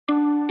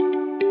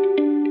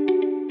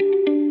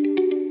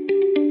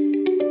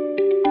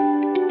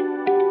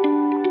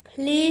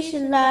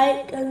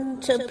like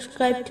and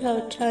subscribe to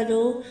our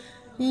channel.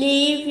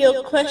 Leave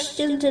your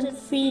questions and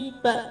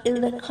feedback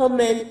in the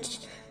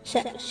comments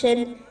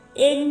section.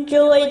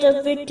 Enjoy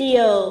the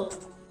video.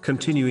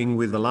 Continuing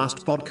with the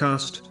last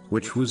podcast,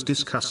 which was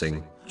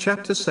discussing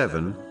chapter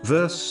 7,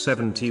 verse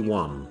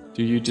 71.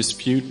 Do you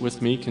dispute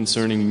with me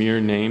concerning mere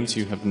names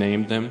you have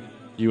named them,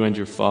 you and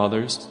your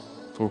fathers,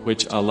 for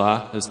which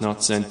Allah has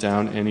not sent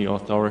down any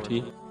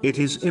authority? It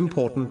is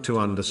important to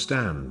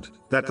understand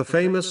that the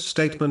famous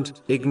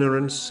statement,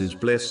 ignorance is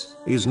bliss,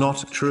 is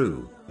not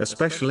true,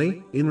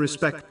 especially in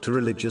respect to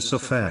religious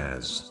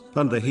affairs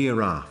and the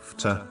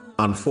hereafter.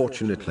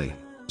 Unfortunately,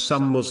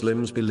 some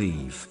Muslims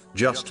believe,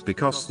 just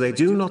because they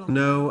do not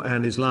know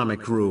an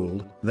Islamic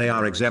rule, they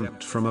are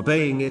exempt from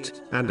obeying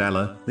it, and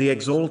Allah, the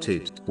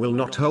Exalted, will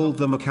not hold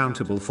them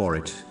accountable for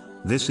it.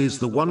 This is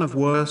the one of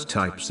worst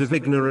types of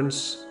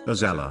ignorance,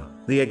 as Allah,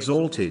 the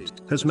Exalted,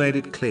 has made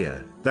it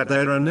clear that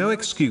there are no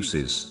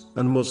excuses,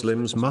 and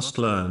Muslims must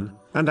learn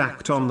and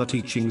act on the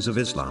teachings of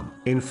Islam.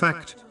 In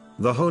fact,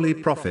 the Holy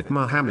Prophet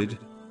Muhammad,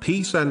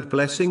 peace and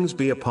blessings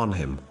be upon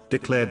him,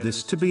 declared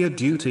this to be a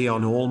duty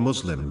on all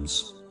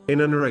Muslims.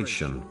 In a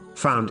narration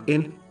found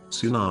in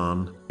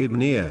Sunan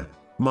Ibn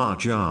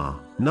Majah,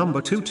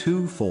 number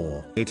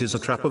 224, it is a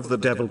trap of the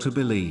devil to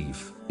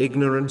believe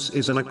ignorance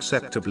is an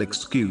acceptable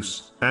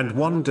excuse, and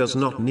one does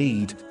not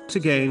need to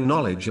gain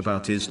knowledge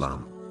about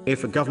Islam.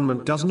 If a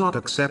government does not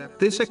accept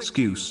this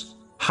excuse,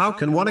 how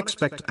can one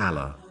expect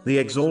Allah, the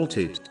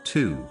Exalted,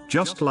 to?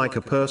 Just like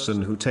a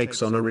person who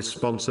takes on a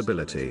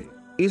responsibility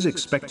is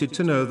expected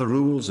to know the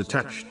rules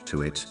attached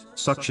to it,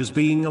 such as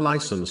being a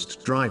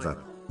licensed driver,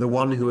 the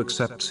one who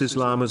accepts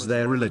Islam as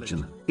their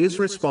religion is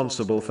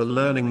responsible for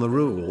learning the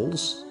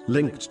rules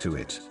linked to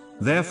it.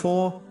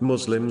 Therefore,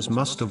 Muslims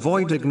must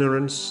avoid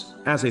ignorance,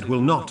 as it will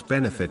not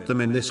benefit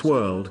them in this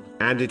world,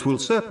 and it will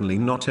certainly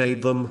not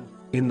aid them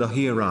in the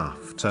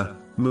hereafter.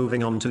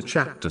 Moving on to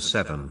chapter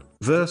 7,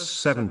 verse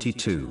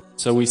 72.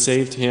 So we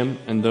saved him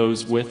and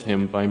those with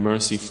him by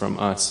mercy from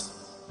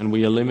us, and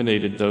we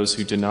eliminated those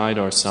who denied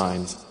our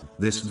signs.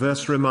 This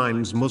verse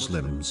reminds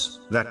Muslims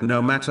that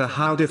no matter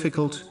how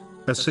difficult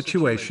a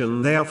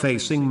situation they are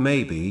facing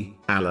may be,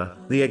 Allah,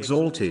 the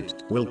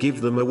Exalted, will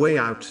give them a way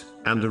out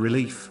and a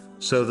relief,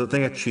 so that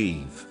they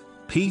achieve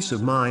peace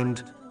of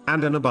mind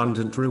and an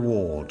abundant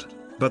reward.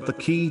 But the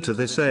key to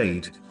this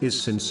aid is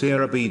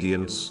sincere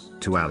obedience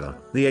to Allah,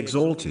 the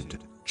Exalted.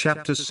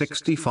 Chapter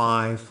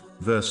 65,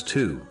 verse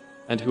 2.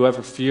 And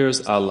whoever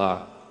fears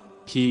Allah,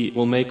 He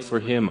will make for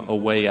him a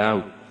way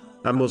out.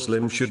 A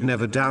Muslim should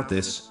never doubt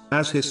this,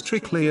 as history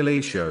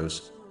clearly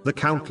shows the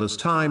countless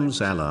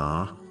times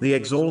Allah, the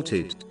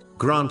Exalted,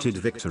 granted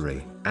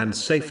victory and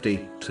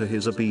safety to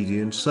his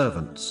obedient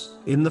servants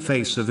in the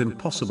face of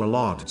impossible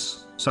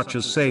odds, such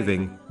as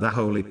saving the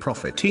Holy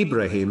Prophet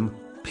Ibrahim,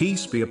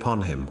 peace be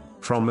upon him,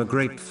 from a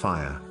great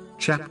fire.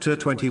 Chapter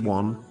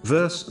 21,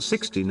 verse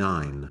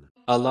 69.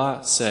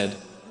 Allah said,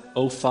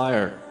 O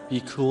fire,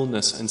 be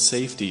coolness and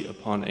safety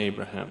upon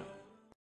Abraham.